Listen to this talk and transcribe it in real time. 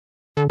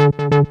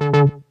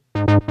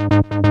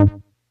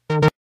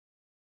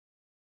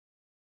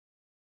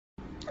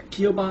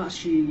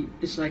Kiyobashi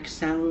is like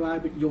samurai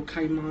with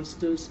yokai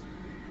monsters,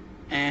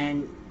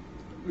 and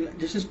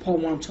this is part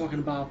one I'm talking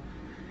about.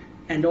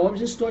 And the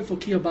origin story for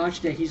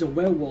Kiyobashi that he's a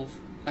werewolf,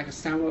 like a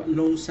samurai,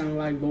 lone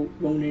samurai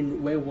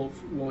Ronin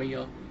werewolf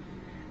warrior.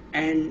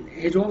 And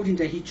his origin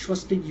that he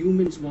trusted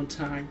humans one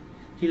time.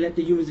 He let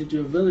the humans into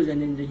a village,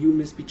 and then the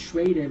humans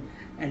betrayed him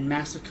and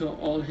massacred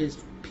all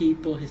his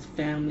people, his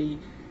family,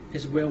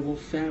 his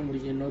werewolf family.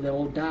 You know, they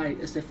all died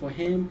except for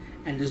him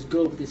and this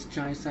girl with this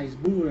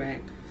giant-sized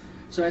boomerang.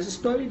 So as the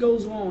story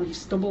goes on, he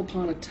stumbled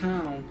upon a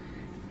town,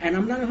 and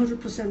I'm not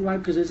 100% right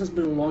because it's just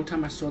been a long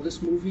time I saw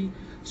this movie,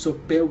 so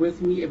bear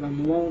with me. If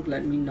I'm wrong,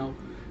 let me know.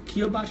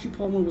 Kiyobashi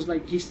Part 1 was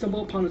like, he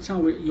stumbled upon a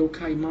town with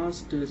yokai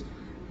monsters,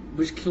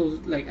 which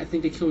kill, like, I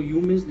think they kill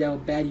humans. They are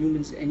bad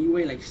humans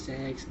anyway, like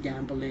sex,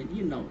 gambling,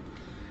 you know.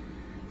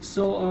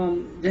 So,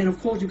 then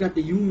of course you got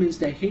the humans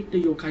that hate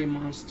the yokai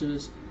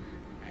monsters,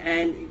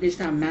 and they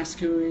start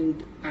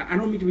massacring. I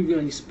don't mean to reveal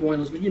any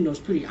spoilers, but you know, it's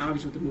pretty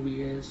obvious what the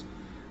movie is.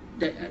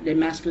 They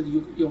massacre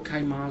the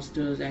yokai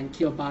monsters, and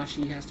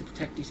Kiyobashi has to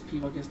protect these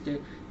people against the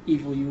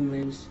evil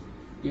humans,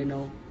 you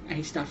know. And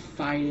he starts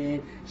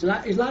fighting. It's a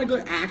lot of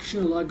good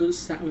action, a lot of good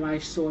samurai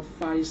sword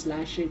fighting,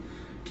 slashing.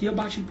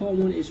 Kiyobashi Part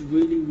 1 is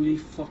really, really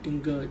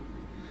fucking good.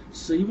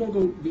 So you won't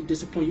go be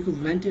disappointed. You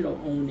can rent it or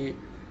own it.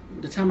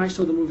 The time I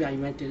saw the movie, I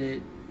rented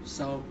it.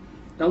 So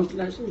that was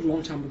a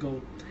long time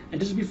ago. And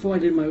this is before I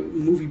did my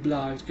movie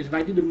blogs. Because if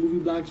I did the movie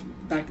blogs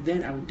back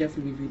then, I would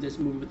definitely review this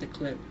movie with the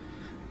clip.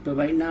 But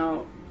right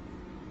now,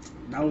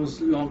 that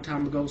was a long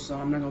time ago, so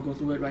I'm not gonna go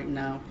through it right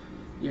now.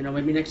 You know,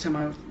 maybe next time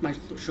I might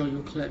show you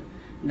a clip.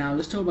 Now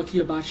let's talk about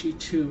Kiyobashi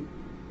 2.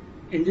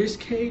 In this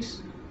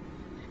case,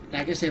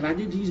 like I said, if I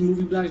did these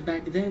movie blogs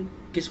back then,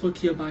 guess what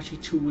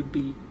Kiyobashi 2 would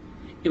be?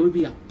 It would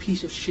be a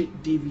piece of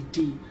shit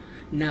DVD.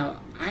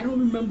 Now, I don't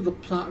remember the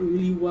plot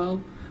really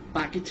well,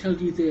 but I can tell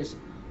you this.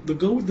 The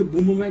girl with the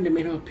boomerang that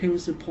made her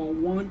appearance in Part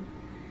 1,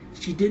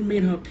 she did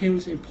make her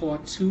appearance in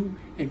Part 2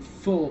 in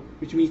full,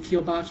 which means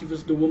Kiyobashi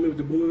versus the woman with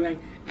the boomerang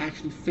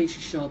actually face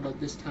each other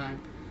this time.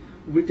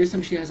 With this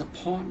time she has a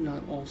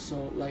partner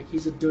also, like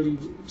he's a dirty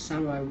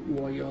samurai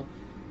warrior,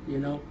 you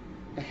know.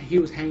 He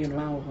was hanging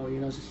around with her, you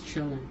know, just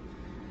chilling.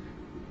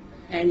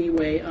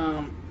 Anyway,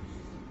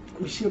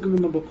 we still can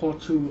remember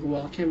Part 2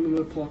 well. I can't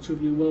remember Part 2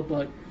 really well,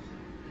 but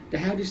they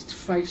had this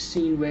fight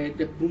scene where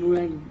the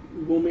boomerang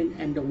woman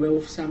and the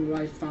werewolf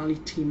samurai finally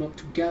team up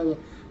together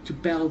to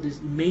battle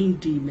this main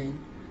demon,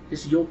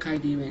 this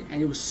yokai demon,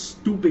 and it was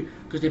stupid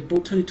because they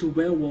both turned into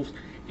werewolves.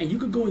 And you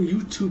could go on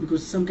YouTube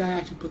because some guy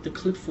actually put the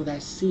clip for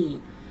that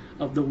scene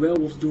of the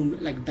werewolves doing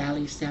like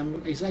ballet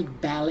samurai. It's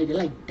like ballet, they're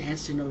like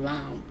dancing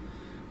around.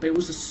 But it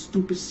was a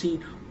stupid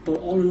scene. But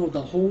all in all,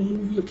 the whole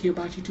movie of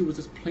Kiyobashi 2 was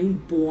just plain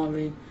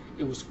boring.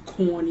 It was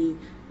corny.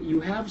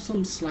 You have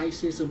some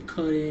slices, some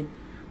cutting,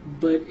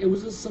 but it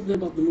was just something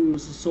about the movie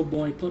was just so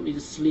boring. It put me to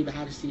sleep. I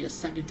had to see it a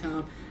second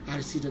time. I had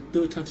to see it a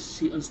third time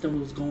to understand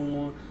what was going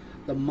on.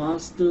 The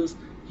monsters,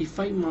 he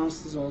fight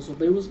monsters also,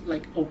 but it was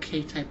like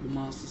okay type of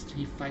monsters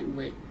he fight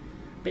with.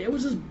 But it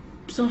was just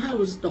somehow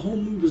the whole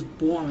movie was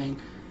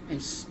boring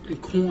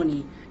and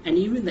corny, and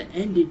even the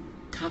ending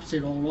tops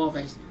it all off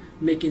as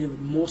making it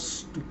more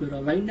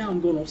stupider. Right now I'm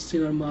going off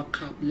cinema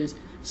copless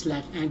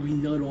 / angry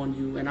nerd on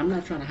you, and I'm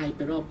not trying to hype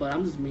it up, but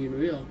I'm just being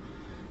real.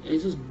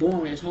 It's just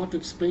boring. It's hard to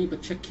explain,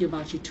 but check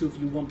Kiyobashi 2 if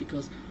you want,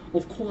 because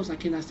of course I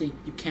cannot say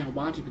you can't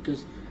watch it,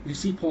 because if you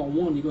see Part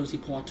 1, you're going to see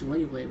Part 2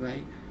 anyway,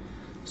 right?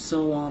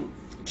 So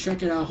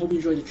check it out. Hope you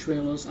enjoy the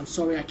trailers. I'm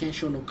sorry I can't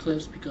show no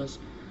clips because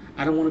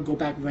I don't want to go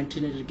back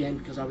renting it again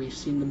because I've already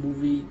seen the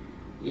movie,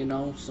 you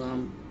know, so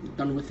I'm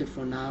done with it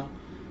for now.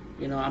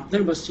 You know, I'm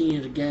thinking about seeing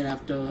it again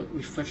after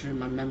refreshing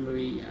my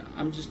memory.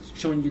 I'm just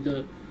showing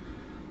you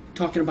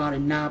talking about it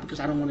now because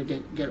I don't want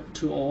to get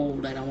too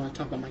old, and I want to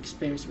talk about my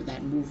experience with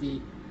that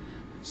movie.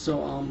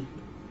 So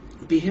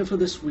be here for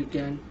this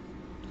weekend.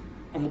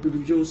 I'm gonna be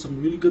reviewing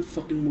some really good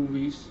fucking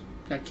movies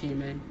that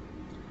came in.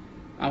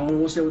 I don't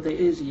want to say what they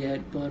is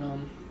yet, but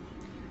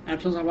and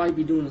plus I'll probably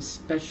be doing a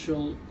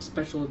special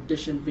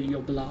edition video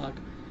blog,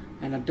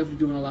 and I'm definitely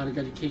doing a lot of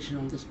dedication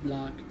on this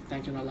blog,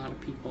 thanking a lot of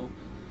people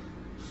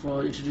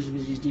for introducing me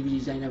to these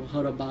DVDs I never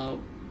heard about,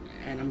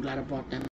 and I'm glad I brought them.